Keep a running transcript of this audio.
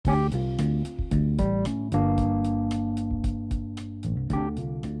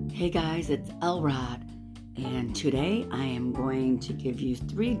Hey guys, it's Elrod, and today I am going to give you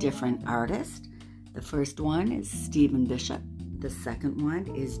 3 different artists. The first one is Stephen Bishop, the second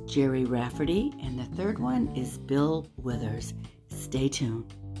one is Gerry Rafferty, and the third one is Bill Withers. Stay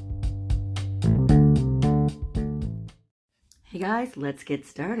tuned. Hey guys, let's get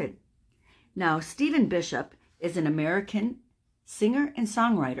started. Now, Stephen Bishop is an American singer and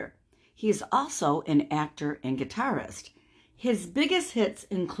songwriter. He is also an actor and guitarist. His biggest hits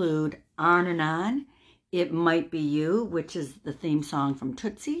include On and On, It Might Be You, which is the theme song from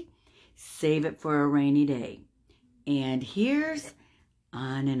Tootsie, Save It for a Rainy Day. And here's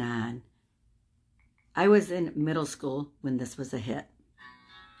On and On. I was in middle school when this was a hit.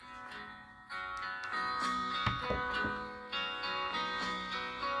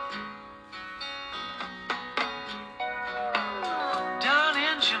 Down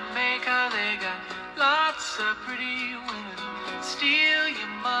in Jamaica, they got lots of pretty women. Steal your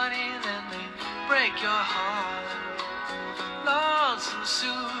money, then they break your heart. Lord, some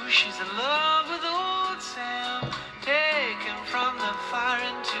Sue, she's in love with old Sam. Taken from the fire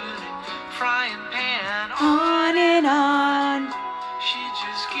into the frying pan. On and on. She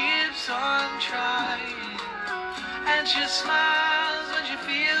just keeps on trying. And she smiles when she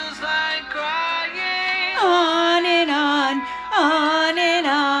feels like crying. On and on, on and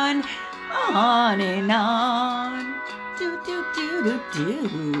on, on and on. Do, do, do, do,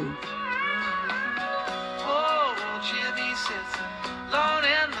 do. Oh, old Jimmy sits alone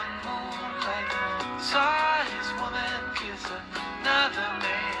in the moonlight. Saw his woman kiss another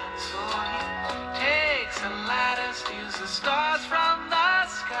man. So he takes a ladder, steals the stars from the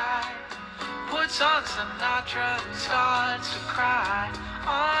sky, puts on Sinatra and starts to cry.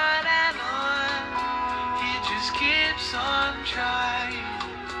 On and on, he just keeps on trying.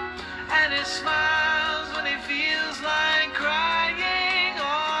 And he smiles when he feels like crying.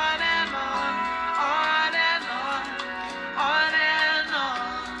 On and on, on and on, on and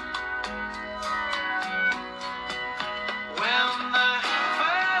on. When the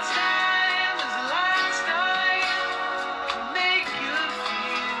first time is the last time, can make you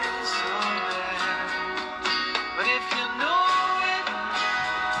feel so bad. But if you know it,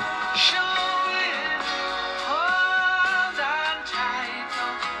 show it, hold on tight,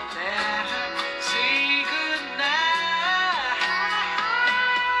 don't let her say goodnight.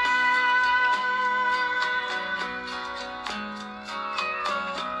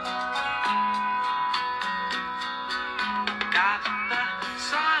 Got the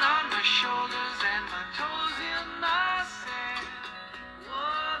sun on my shoulders and my toes in the sand.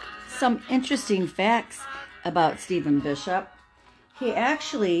 Some interesting facts about Stephen Bishop. He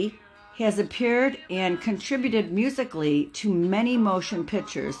actually has appeared and contributed musically to many motion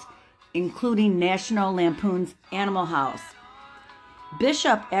pictures, including National Lampoon's Animal House.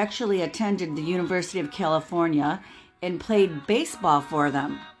 Bishop actually attended the University of California and played baseball for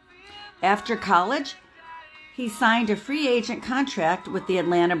them. After college, he signed a free agent contract with the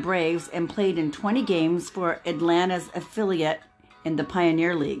Atlanta Braves and played in 20 games for Atlanta's affiliate in the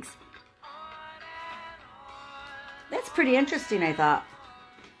Pioneer Leagues. That's pretty interesting, I thought.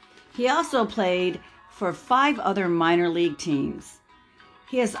 He also played for 5 other minor league teams.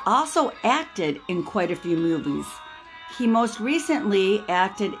 He has also acted in quite a few movies. He most recently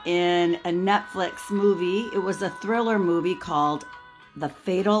acted in a Netflix movie. It was a thriller movie called The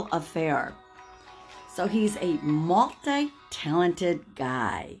Fatal Affair. So he's a multi-talented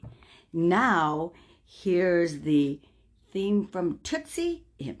guy. Now, here's the theme from Tootsie,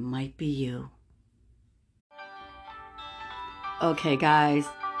 It Might Be You. Okay, guys,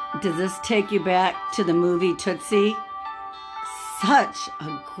 does this take you back to the movie Tootsie? Such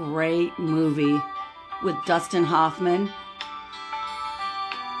a great movie with Dustin Hoffman.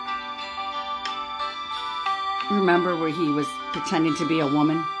 Remember where he was pretending to be a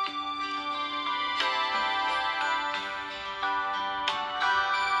woman?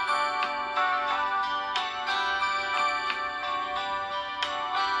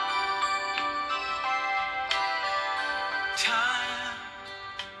 Time,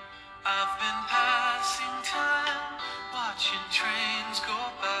 I've been passing time, watching trains go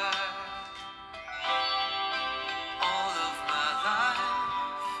by. All of my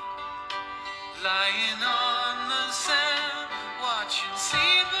life, lying on the sand, watching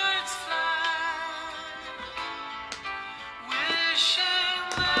seabirds fly. Wishing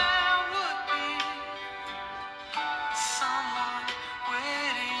there would be someone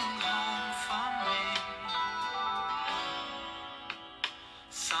waiting home for me.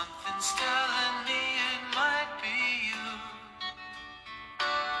 Something's telling me it might be you.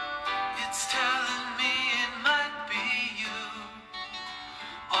 It's telling me it might be you.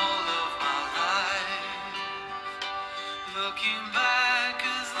 All looking back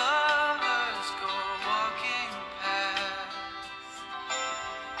as lovers go walking past.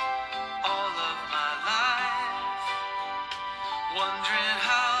 All of my life, wondering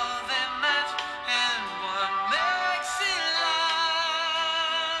how they met and what makes it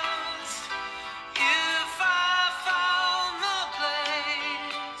last. If I found the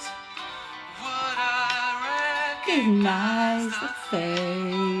place, would I Recognize recognize the the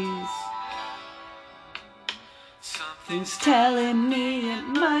face. Something's It's telling me it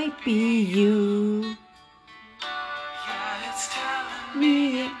might be you. yeah, it's telling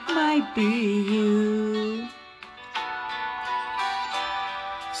Me, it might be you.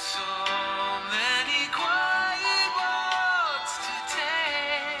 so many quiet walks to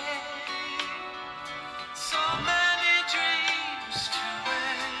take, so many dreams to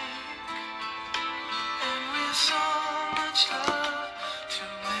wake, and with so much love to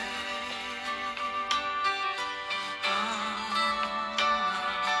make.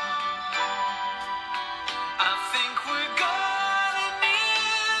 I think we're gonna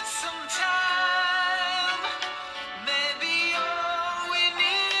need some time. Maybe all we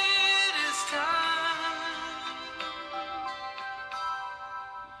need is time.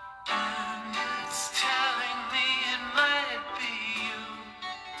 And it's telling me it might be you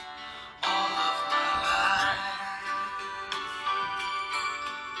all of my life.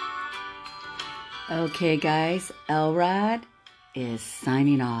 Okay, guys, Elrod is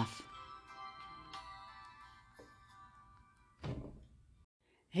signing off.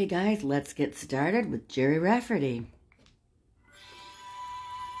 Hey guys, let's get started with Jerry Rafferty.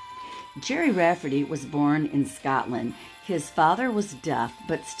 Jerry Rafferty was born in Scotland. His father was deaf,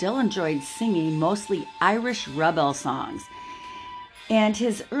 but still enjoyed singing mostly Irish rebel songs. And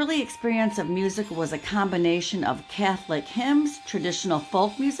his early experience of music was a combination of Catholic hymns, traditional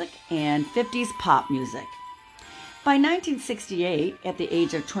folk music, and 50s pop music. By 1968, at the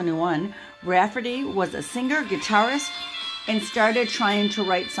age of 21, Rafferty was a singer, guitarist, and started trying to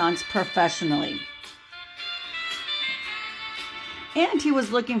write songs professionally. And he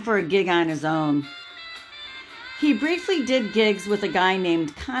was looking for a gig on his own. He briefly did gigs with a guy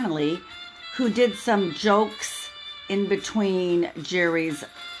named Connolly, who did some jokes in between Jerry's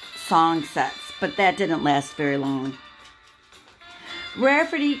song sets, but that didn't last very long.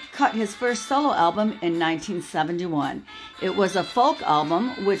 Rafferty cut his first solo album in 1971. It was a folk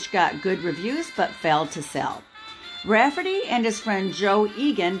album which got good reviews but failed to sell. Rafferty and his friend Joe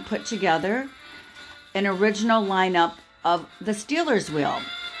Egan put together an original lineup of the Steelers Wheel.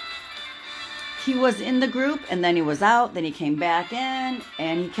 He was in the group and then he was out, then he came back in,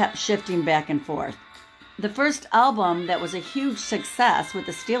 and he kept shifting back and forth. The first album that was a huge success with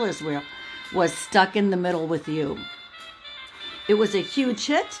the Steelers Wheel was Stuck in the Middle with You. It was a huge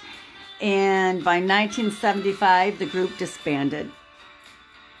hit, and by 1975 the group disbanded.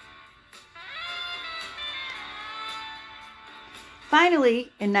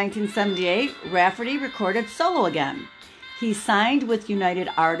 Finally, in 1978, Rafferty recorded solo again. He signed with United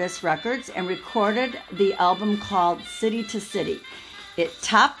Artists Records and recorded the album called City to City. It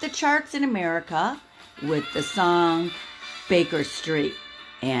topped the charts in America with the song Baker Street.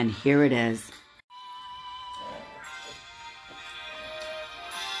 And here it is.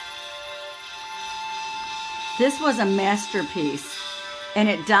 This was a masterpiece, and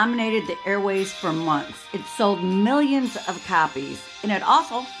it dominated the airways for months. It sold millions of copies, and it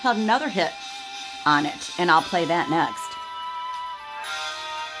also had another hit on it, and I'll play that next.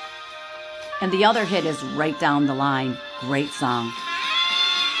 And the other hit is Right Down the Line. Great song.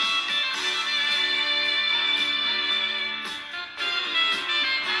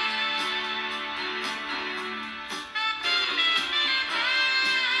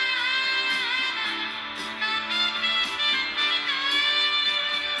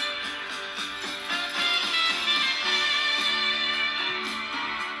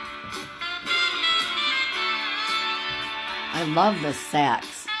 I love the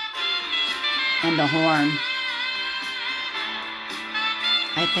sax and the horn.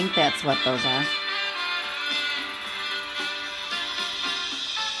 I think that's what those are.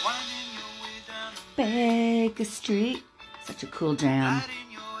 Winding your way down the Baker Street. Such a cool jam. night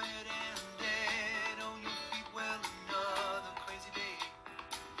in your head and dead on your feet. Well, another crazy day.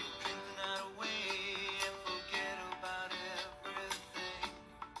 Drink the night away and forget about everything.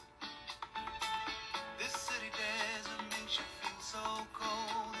 This city desert makes you feel so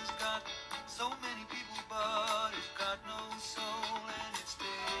cold. It's got so many people, but it's got no soul. And it's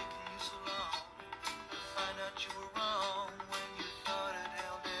taken you so long to find out you were wrong when you thought it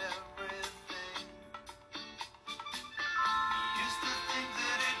held everything. Used to think that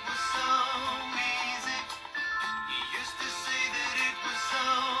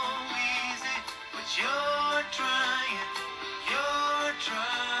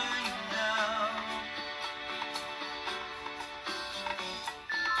trying now.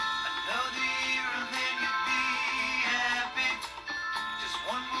 Another year and then you'd be happy. Just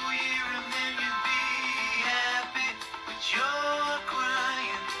one more year and then you'd be happy. But you're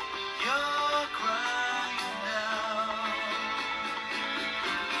crying now.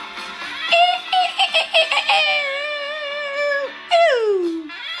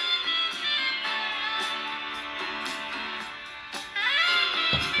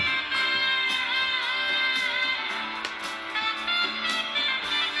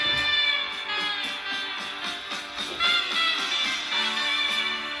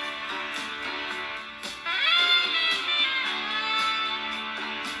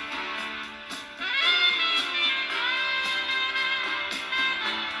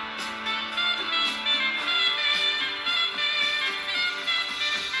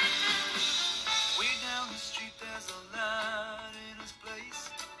 Way down the street there's a light in his place.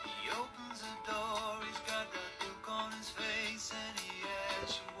 He opens the door, he's got that look on his face, and he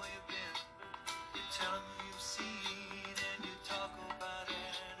asks you where you've been. You tell him who you've seen, and you talk about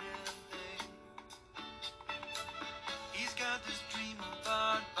anything. He's got this dream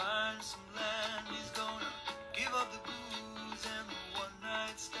about buying some land. He's gonna give up the booze and the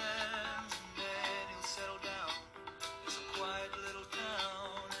one-night stands, and then he'll settle down in some quiet little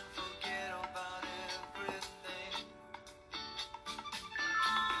town and forget about everything.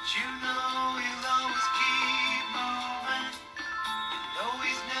 But you know he'll always keep moving. You know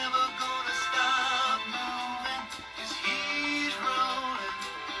he's never gonna stop moving. 'Cause he's rolling,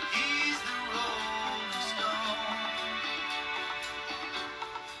 he's the rolling stone.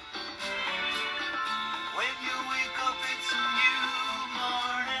 When you wake up it's a new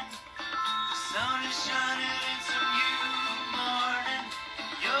morning. The sun is shining, it's a new morning.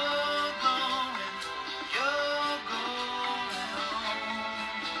 You're going home.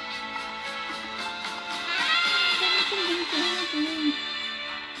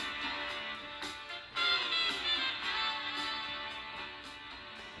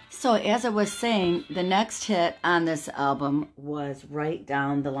 So, as I was saying, the next hit on this album was Right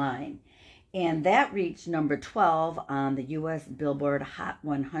Down the Line. And that reached number 12 on the U.S. Billboard Hot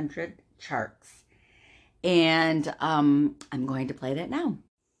 100 charts. And I'm going to play that now.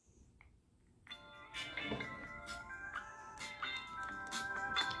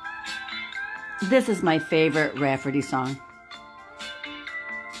 This is my favorite Rafferty song.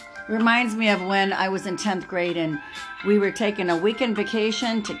 Reminds me of when I was in 10th grade and we were taking a weekend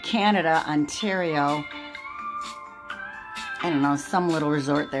vacation to Canada, Ontario. I don't know, some little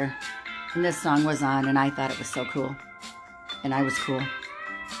resort there. And this song was on and I thought it was so cool. And I was cool.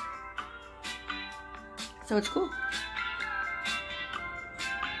 So it's cool.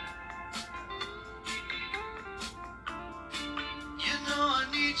 You know I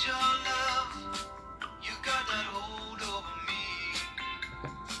need your love. You got that hold over me.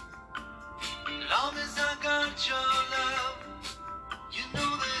 Long as I got your love, you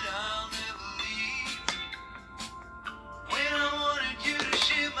know that I'll never leave. When I wanted you to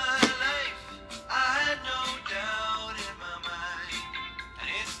share my life, I had no doubt in my mind. And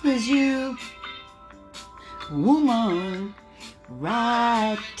it's Was you, woman,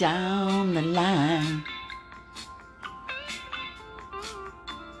 right down the line.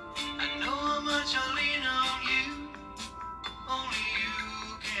 I know how much I lean on you, only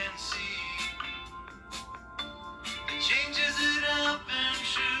you can see. The changes that I've been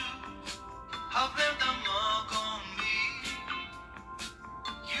through have left a mark on me.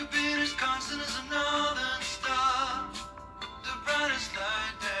 You've been as constant as a northern star, the brightest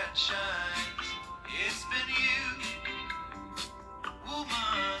light that shines. It's been you,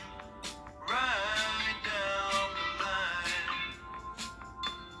 woman, right down the line.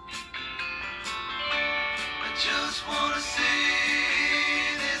 I just wanna say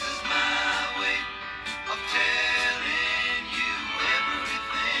this is my way of telling you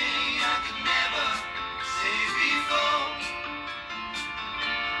everything I could never say before.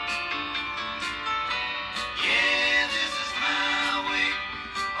 Yeah, this is my way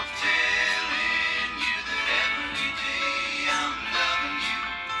of telling you that every day I'm loving you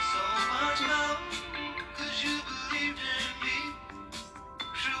so much love, 'cause you believed in me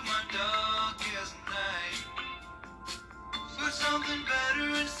through my darkest night. Put something better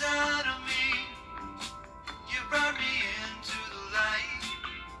inside of me. You brought me into the light.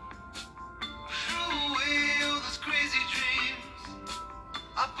 Threw away all those crazy dreams.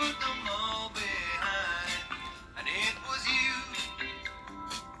 I put them all behind. And it was you.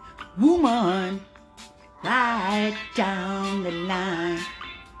 Woman, right down the line.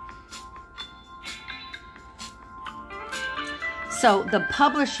 So the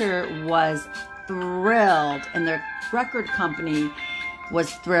publisher was thrilled, and their record company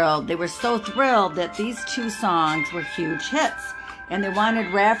was thrilled. They were so thrilled that these two songs were huge hits, and they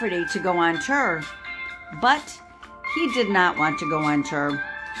wanted Rafferty to go on tour, but he did not want to go on tour.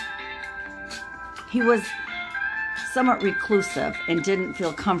 He was somewhat reclusive and didn't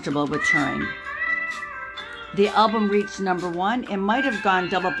feel comfortable with touring. The album reached #1 and might have gone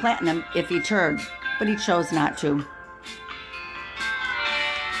double platinum if he toured, but he chose not to.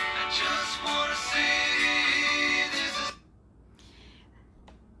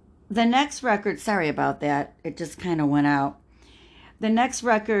 The next record, sorry about that, it just kind of went out. The next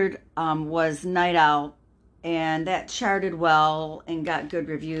record was Night Owl, and that charted well and got good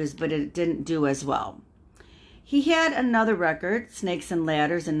reviews, but it didn't do as well. He had another record, Snakes and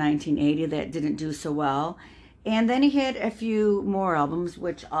Ladders, in 1980 that didn't do so well, and then he had a few more albums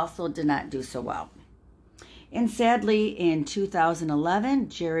which also did not do so well. And sadly, in 2011,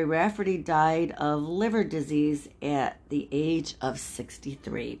 Gerry Rafferty died of liver disease at the age of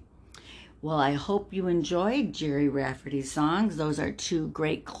 63. Well, I hope you enjoyed Gerry Rafferty's songs. Those are two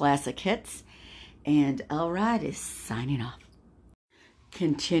great classic hits. And Elrod is signing off.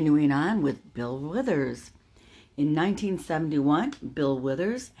 Continuing on with Bill Withers. In 1971, Bill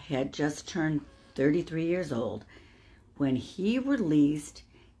Withers had just turned 33 years old when he released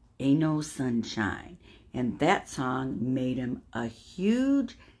Ain't No Sunshine. And that song made him a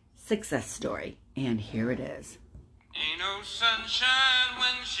huge success story. And here it is. Ain't no sunshine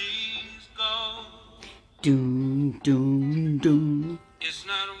when she's gone. Doom, doom, doom. It's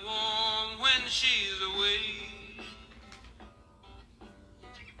not warm when she's away.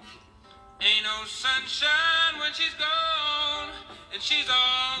 Ain't no sunshine when she's gone, and she's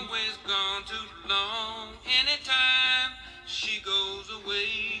always gone too long. Anytime she goes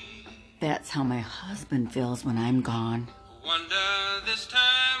away. That's how my husband feels when I'm gone. Wonder this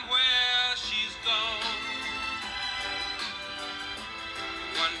time where she's gone.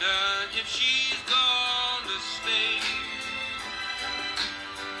 Wonder if she's gone to stay.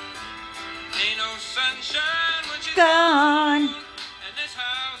 Ain't no sunshine when she's Gone. and this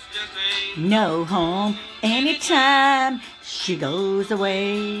house just ain't. No home anytime she goes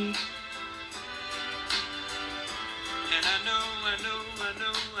away. And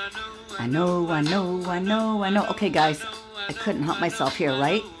I know. I know. Okay, guys, I couldn't help myself here,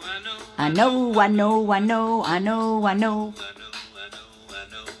 right? I know.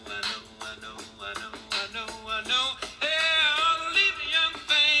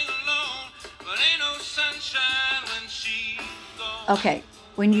 Okay,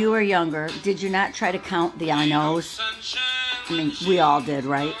 when you were younger, did you not try to count the I knows? I mean, we all did,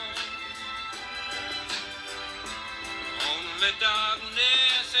 right? Only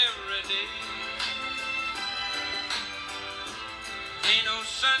darkness every day. Ain't no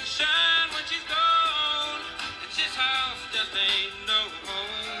sunshine when she's gone. It's this house just ain't no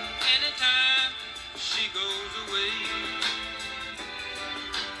home. Anytime she goes away.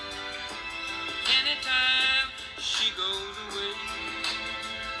 Anytime she goes away.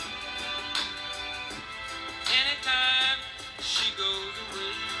 Anytime she goes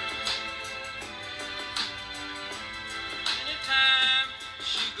away. Anytime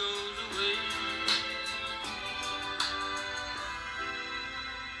she goes away.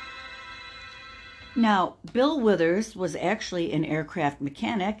 Now, Bill Withers was actually an aircraft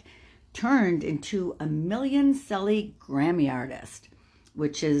mechanic turned into a million-selling Grammy artist,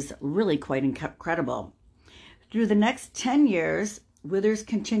 which is really quite incredible. Through the next 10 years, Withers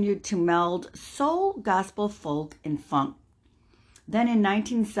continued to meld soul, gospel, folk, and funk. Then in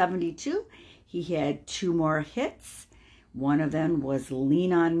 1972, he had two more hits. One of them was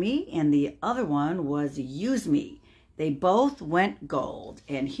Lean on Me, and the other one was Use Me. They both went gold.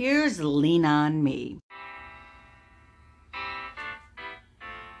 And here's Lean on Me.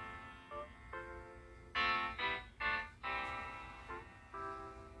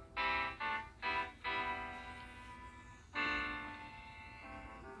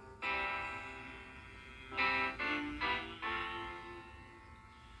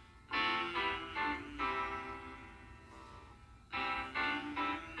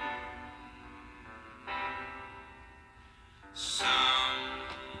 Sometimes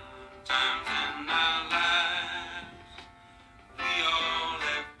in our life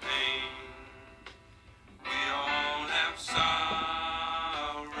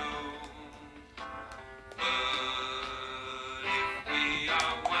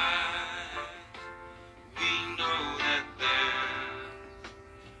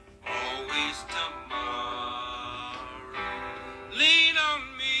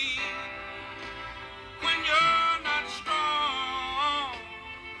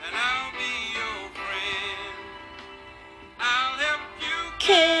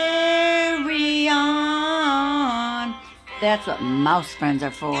That's what mouse friends are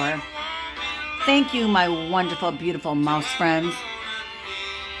for. Thank you, my wonderful, beautiful mouse friends.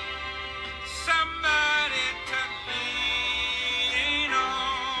 Somebody to lean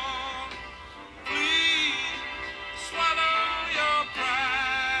on. Please swallow your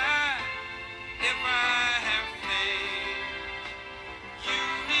pride. If I have failed, you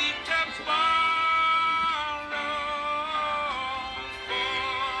need to borrow. For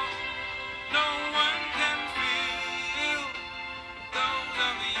no one can feel those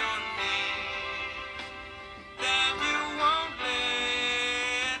of your needs that you won't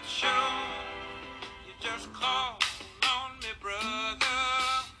let show. You just call on me, brother,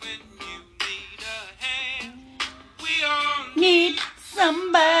 when you need a hand. We all Need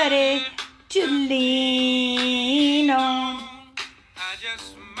somebody to lean on. I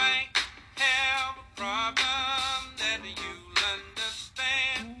just might have a problem that you'll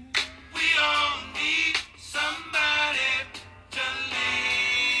understand. We all need somebody to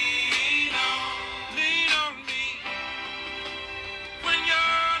lean on. Lean on me when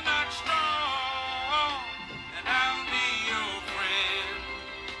you're not strong, and I'll be your friend.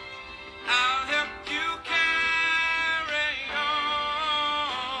 I'll help you carry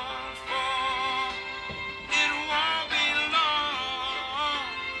on, for it won't be long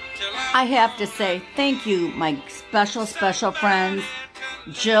till I have to say thank you, my special, special friends,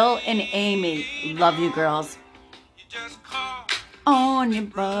 Jill and Amy. Love you, girls. You just call On your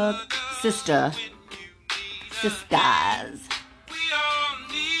brother, sister, when you need a sisters. We all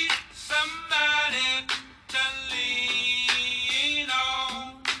need somebody to lean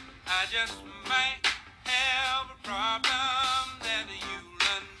on. I just might have a problem that you'll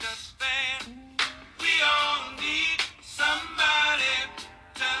understand. We all need somebody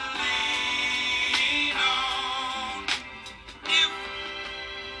to lean on. If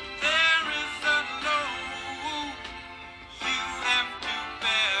there is a load you have to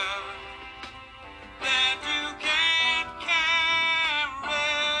bear that you can't carry,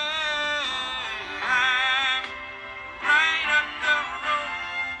 I'm right up the road.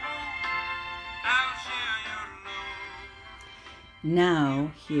 I'll share your load. Now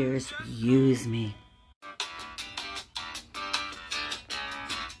here's Use Me.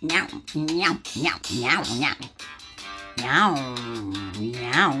 Meow, meow, meow, meow, meow. Meow,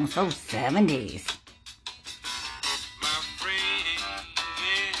 meow, so 70s. My friends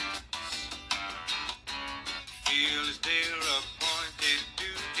feel it's their appointed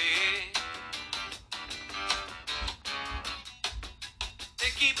duty.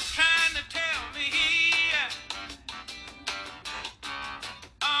 They keep trying to tell me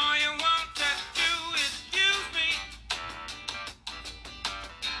all you want to do is use me.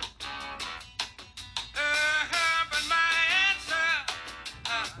 But my answer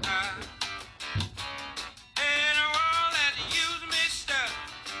ain't all that use me stuff.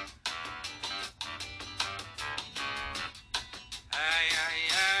 I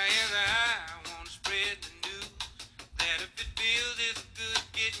want to spread the news that if it feels it's good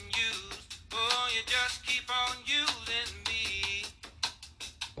getting used, oh, you just keep on using me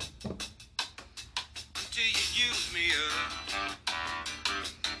until you use me up.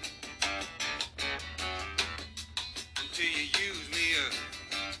 Until you use me up.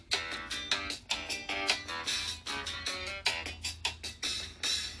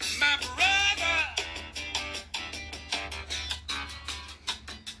 My brother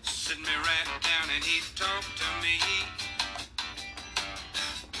sit me right down and he talked to me.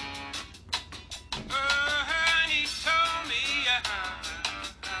 He told me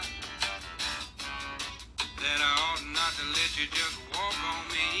that I ought not to let you just walk on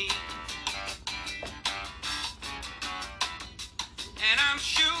me. And I'm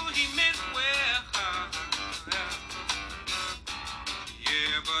sure he meant well.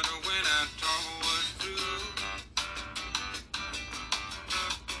 Yeah, but when I talk was through,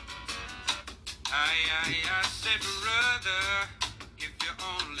 I said, brother, if you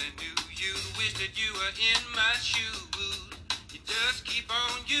only knew, you'd wish that you were in my shoes. You just keep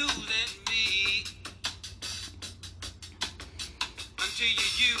on using me until you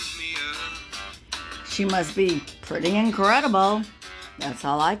use me up. She must be pretty incredible. That's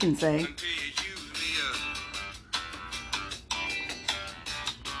all I can say. Until you use me up.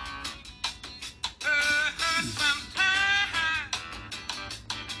 Sometimes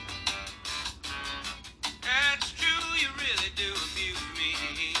that's true, you really do amuse me.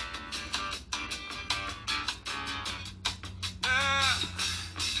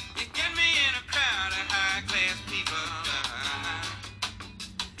 You get me in a crowd of high-class people,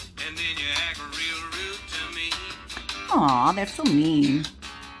 and then you act real rude to me. Aw, that's so mean.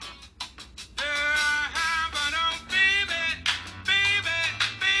 But oh baby,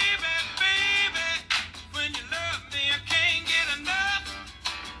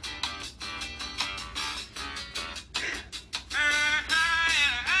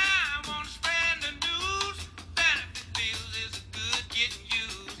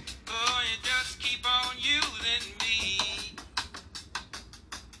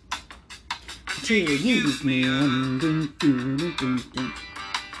 to use me.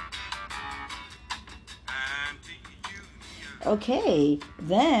 Okay,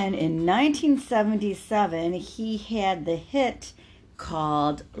 then in 1977, he had the hit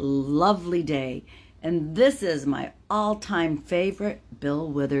called Lovely Day. And this is my all-time favorite Bill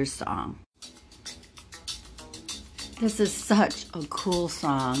Withers song. This is such a cool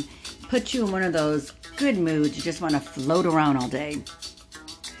song. Puts you in one of those good moods. You just want to float around all day.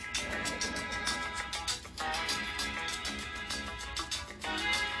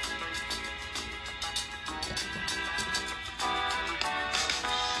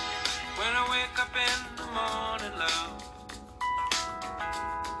 When I wake up in the morning, love,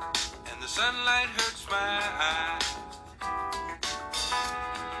 and the sunlight hurts my eyes,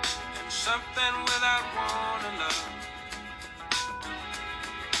 and something without warning, love,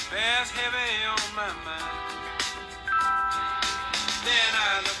 bears heavy on my mind. Then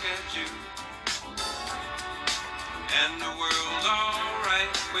I look at you, and the world's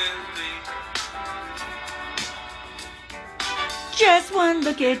alright with me. Just one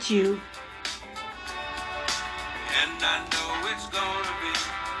look at you. And I know it's gonna be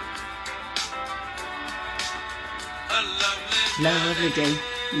a Lovely day,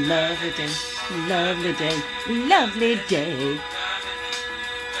 lovely day, lovely day, lovely day.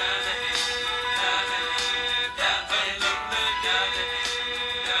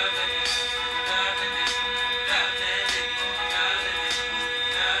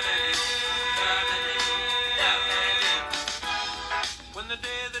 When the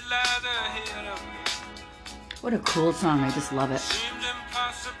day that lies ahead of me What a cool song. I just love it. seems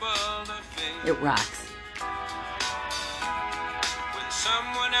impossible to face, It rocks. when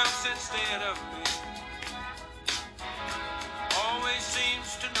someone else instead of me always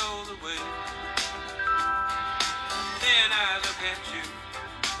seems to know the way. Then I look at you,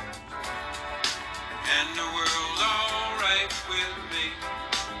 and the world's alright with me.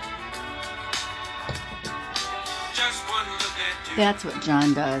 Just one look at you, That's what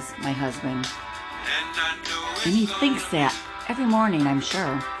John does, my husband. and I know it's And he gonna thinks be that every morning, I'm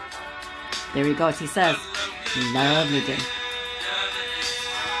sure. There he goes. He says, lovely day.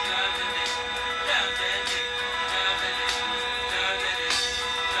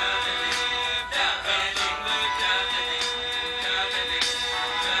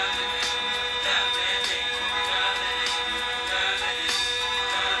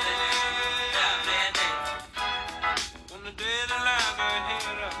 When the day that lies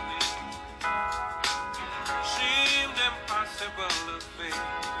ahead of me seemed impossible to face,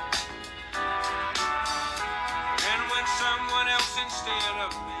 and when someone else instead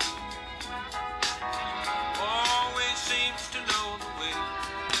of me always seems to know the way,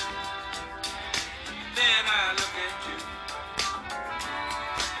 then I look at you,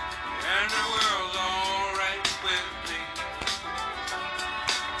 and the world's alright with me.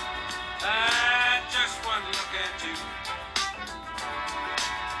 I just one look at you,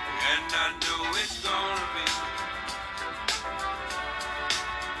 and I know it's gonna be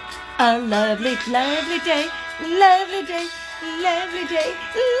A lovely, lovely day, lovely day, lovely day,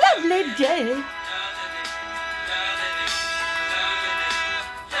 lovely day.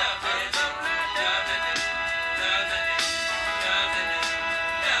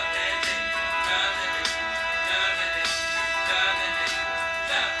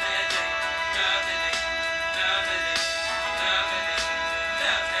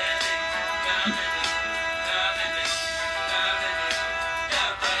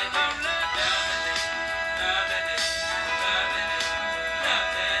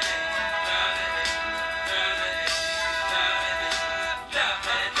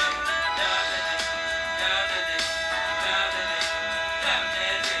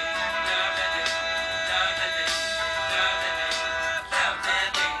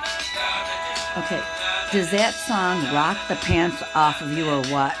 Okay, does that song rock the pants off of you or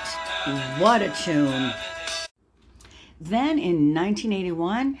what? What a tune. Then in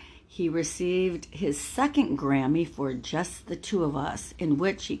 1981, he received his second Grammy for Just the Two of Us, in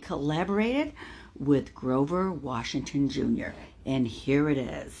which he collaborated with Grover Washington Jr. And here it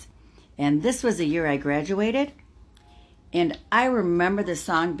is. And this was the year I graduated. And I remember the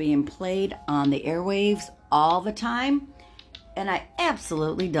song being played on the airwaves all the time. And I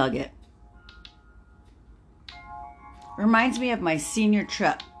absolutely dug it. Reminds me of my senior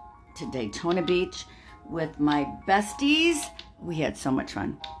trip to Daytona Beach with my besties. We had so much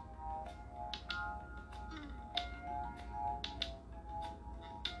fun.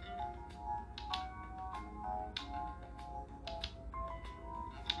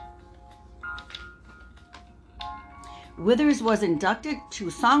 Withers was inducted to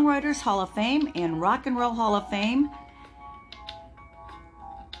Songwriters Hall of Fame and Rock and Roll Hall of Fame.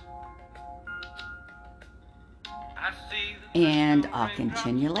 And I'll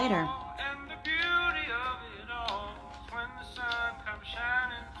continue later.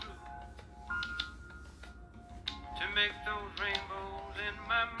 Make those rainbows in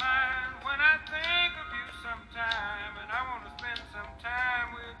my mind when I think of you sometime, and I want to spend some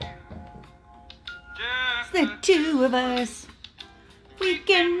time with you. Just the two of us. We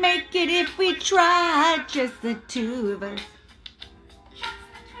can make it if we try. Just the two of us.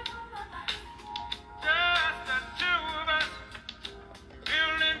 Just the two of us,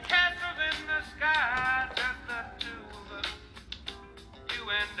 building castles in the sky. Just the two of us, you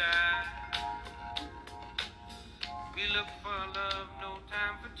and I. We look for love, no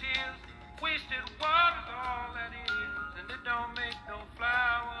time for tears. Wasted water's all that is, and it don't make no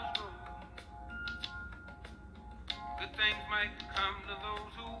flowers grow. Good things might come to those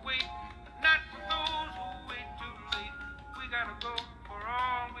who wait, but not for those who wait too late. We gotta go for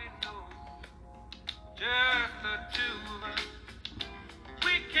all we know. Just the two of us.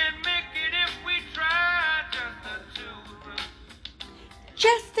 We can make it if we try. Just the two of us.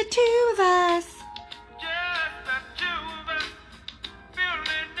 Just the two of us. Just the two of us,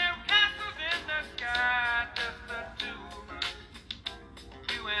 building them castles in the sky. Just the two of us,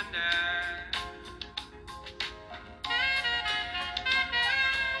 you and I.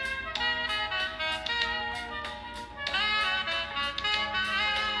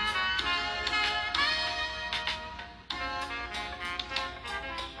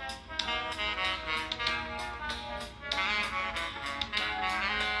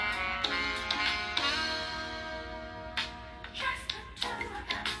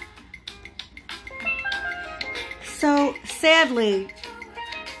 So, sadly,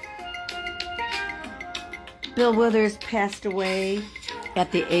 Bill Withers passed away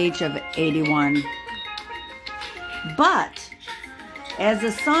at the age of 81. But, as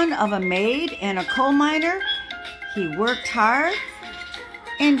the son of a maid and a coal miner, he worked hard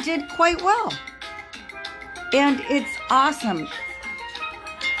and did quite well. And it's awesome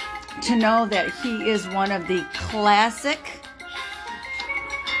to know that he is one of the classic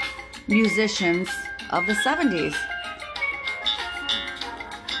musicians of the 70s.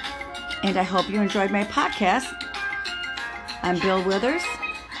 And I hope you enjoyed my podcast. I'm Bill Withers.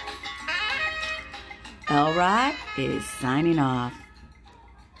 Elrod is signing off.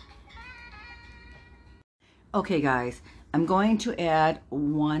 Okay, guys, I'm going to add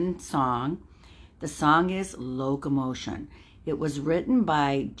one song. The song is Locomotion. It was written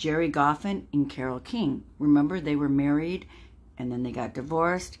by Jerry Goffin and Carole King. Remember, they were married and then they got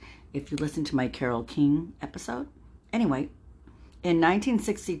divorced. If you listen to my Carole King episode. Anyway, in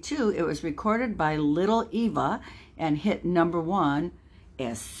 1962, it was recorded by Little Eva and hit #1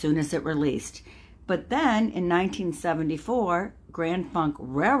 as soon as it released. But then in 1974, Grand Funk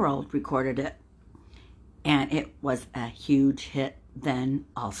Railroad recorded it. And it was a huge hit then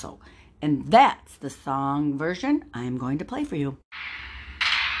also. And that's the song version I'm going to play for you.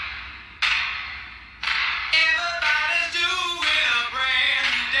 Everybody's doing a brand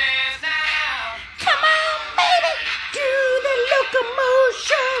new dance now. Come on, baby, do the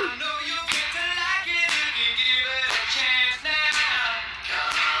locomotion. I know you'll get to like it if you give it a chance now.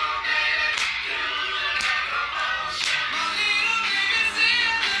 Come on, baby, do the locomotion. My little baby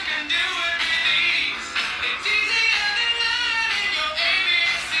says you can do it with ease. It's easier than learning your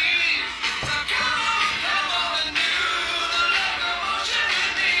ABCs. So come on and do the locomotion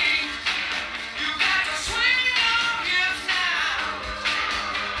with me. You got to swing your hips now.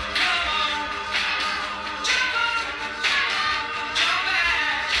 Come on, jump up, jump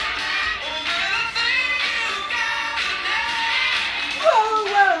back. Oh, little thing you got tonight. Whoa,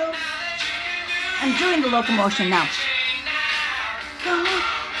 whoa. That you can do I'm doing the locomotion now. it now. Come on,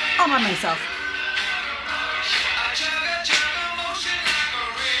 all by myself. A chugga motion like a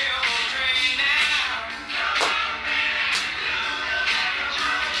railroad train now.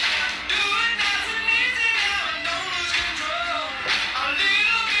 Do it nice and easy now and don't lose control. A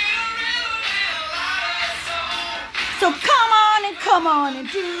little bit of rhythm and a lot of soul. So come on and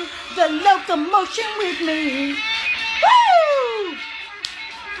do the locomotion with me. Woo!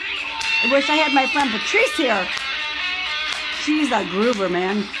 I wish I had my friend Patrice here. She's a groover,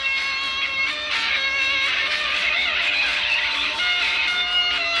 man.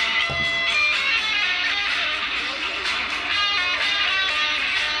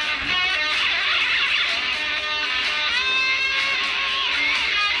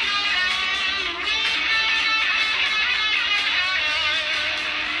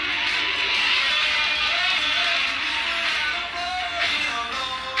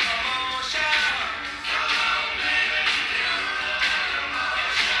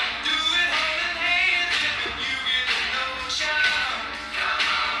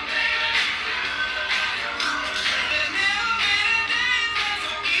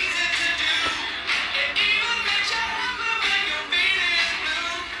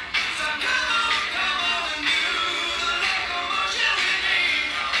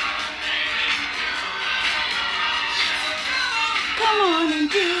 on and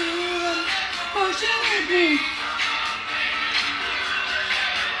do the motion with me.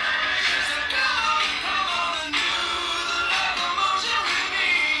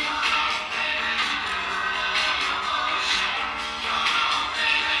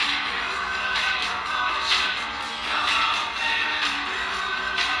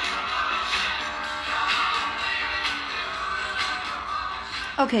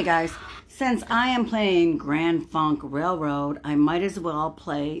 Okay, guys, since I am playing Grand Funk Railroad, I might as well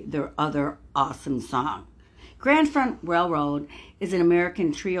play their other awesome song. Grand Funk Railroad is an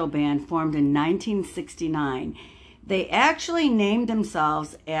American trio band formed in 1969. They actually named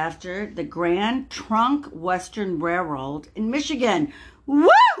themselves after the Grand Trunk Western Railroad in Michigan. Woo!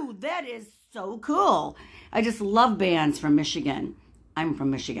 That is so cool. I just love bands from Michigan. I'm from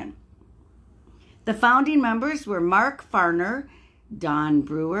Michigan. The founding members were Mark Farner, Don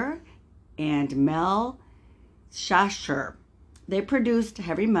Brewer, and Mel Schachter. They produced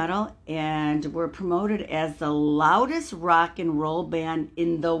heavy metal and were promoted as the loudest rock and roll band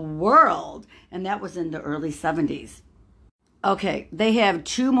in the world, and that was in the early 70s. Okay, they have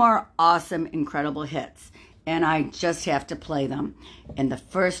two more awesome, incredible hits, and I just have to play them. And the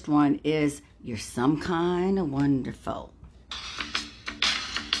first one is You're Some Kind of Wonderful.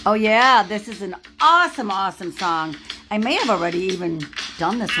 Oh yeah, this is an awesome, awesome song. I may have already even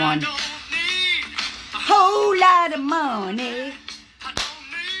done this one. Whole lot of money.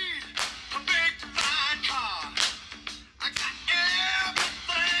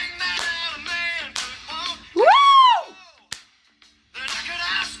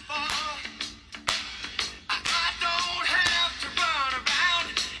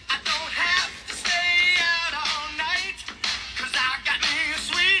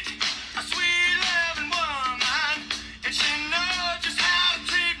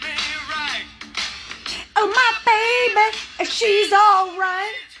 She's all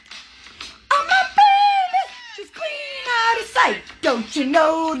right. Oh, my baby, she's clean out of sight. Don't you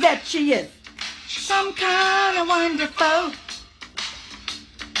know that she is some kind of wonderful?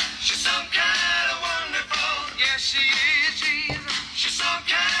 She's some kind of wonderful. Yeah, she is, Jesus. She's some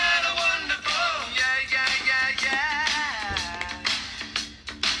kind of wonderful. Yeah, yeah, yeah, yeah.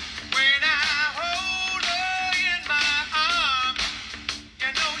 When I hold her in my arms, you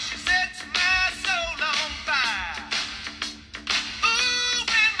know she sets my soul on fire.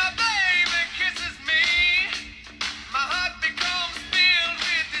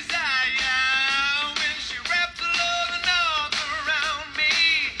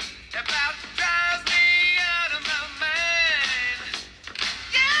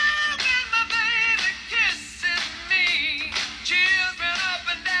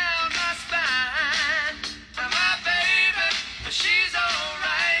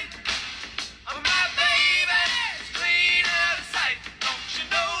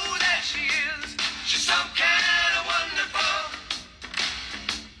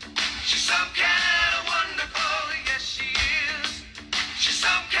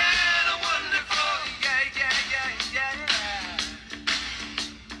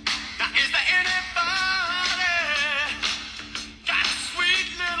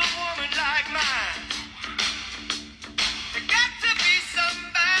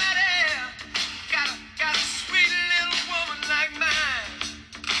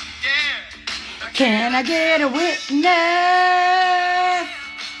 Can I get a witness?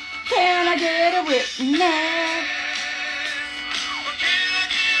 Can I get a witness?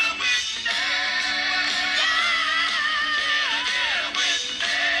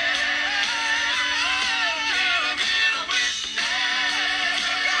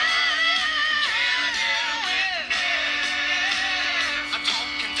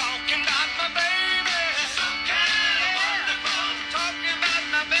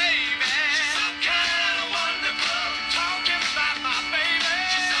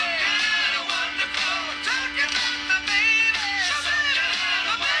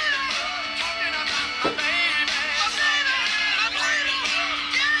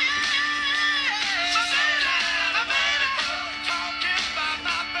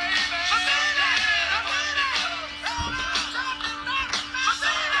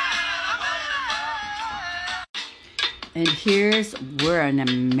 And here's We're an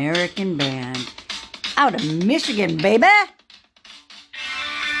American Band out of Michigan, baby.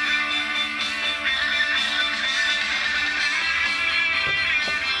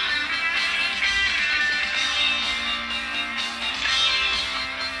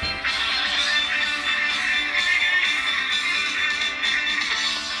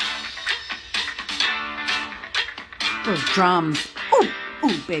 Those drums. Ooh,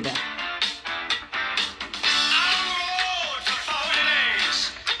 ooh, baby.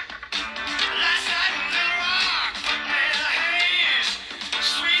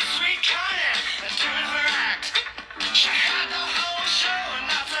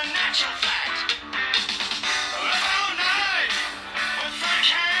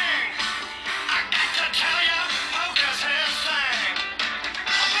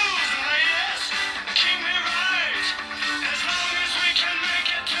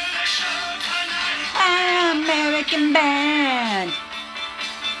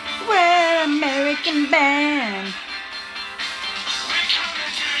 American Band. We're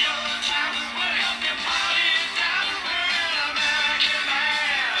coming to your town. We'll help you party it down. We're an American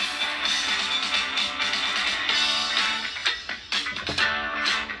band.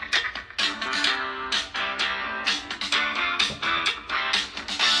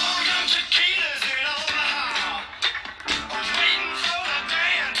 Oh, young Chiquitas in Omaha. Waiting for the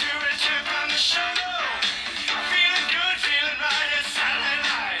band to return from the show. Feeling good, feeling right, it's Saturday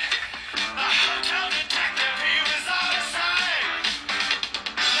night. The hotel detective, he was out of sight.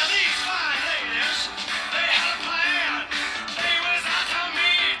 Now these fine ladies, they had a plan. They was out to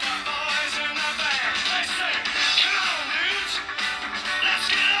meet the boys in the band. They said, come on dudes, let's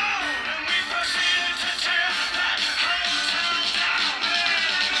get on. And we proceeded to tear that hotel down. We're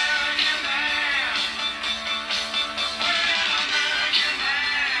an American band. We're an American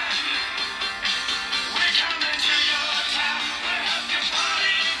band. We're coming to your town. We'll help you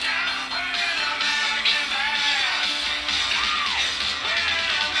party it down. We're an American band. We're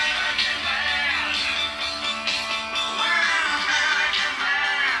an American band. We're an American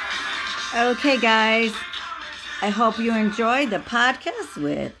band. Okay, guys. I hope you enjoyed the podcast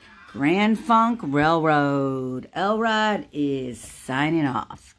with Grand Funk Railroad. Elrod is signing off.